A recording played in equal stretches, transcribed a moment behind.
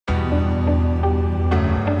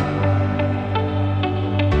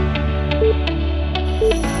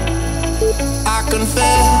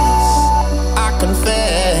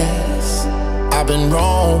been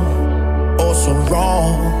wrong, oh so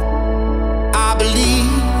wrong. I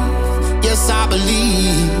believe, yes I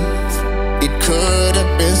believe, it could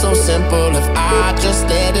have been so simple if I just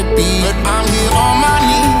let it be. But I'm here on my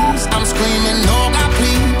knees, I'm screaming, oh God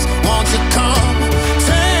please, won't you come,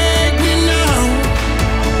 take me now.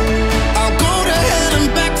 I'll go to hell and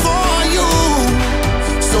back for you,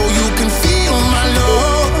 so you can feel my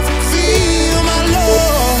love, feel my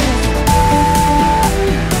love.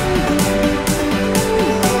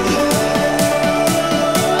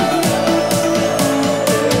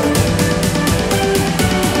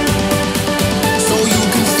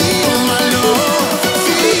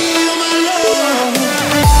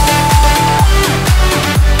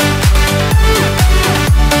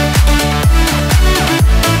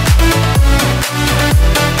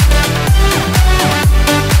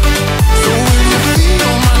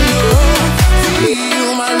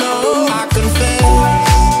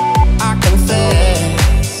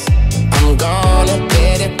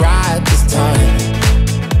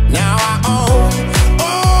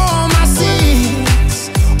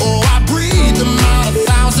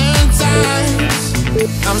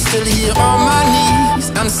 I'm still here on my knees,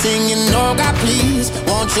 I'm singing, oh God please,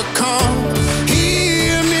 won't you come,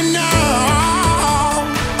 hear me now.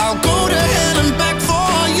 I'll go to hell and back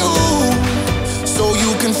for you, so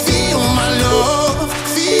you can feel my love,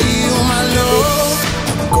 feel my love.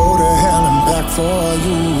 I'll go to hell and back for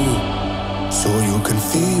you, so you can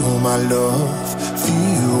feel my love,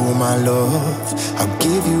 feel my love. I'll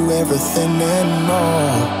give you everything and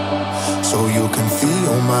more, so you can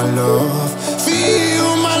feel my love,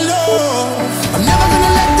 feel my love. I'm never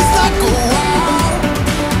gonna let this light go out,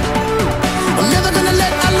 I'm never gonna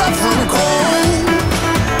let our love run cold.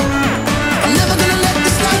 I'm never gonna let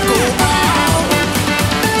this light go out,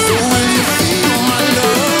 so will you feel my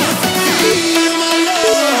love, feel my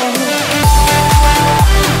love.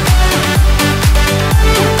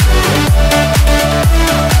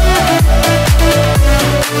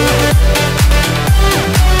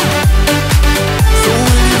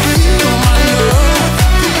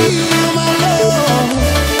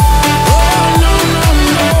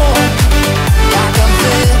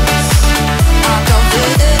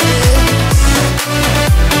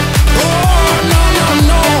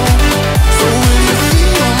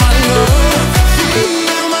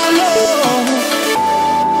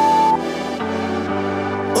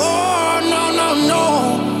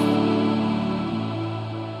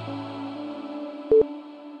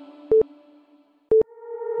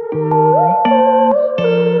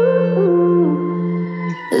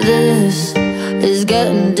 This is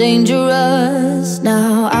getting dangerous.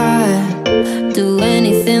 Now I do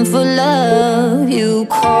anything for love. You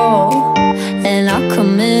call and I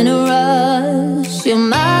come in a rush. You're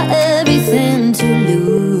my everything to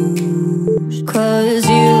lose, 'cause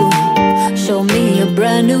you show me a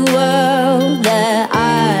brand new world that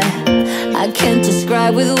I can't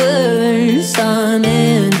describe with words. I'm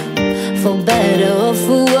in, for better or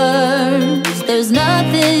for worse. There's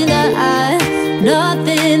nothing that I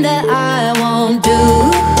won't do.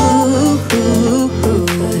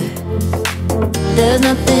 There's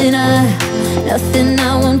nothing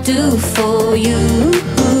I won't do for you.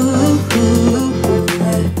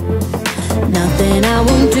 Nothing I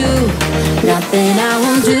won't do, nothing I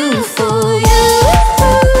won't do for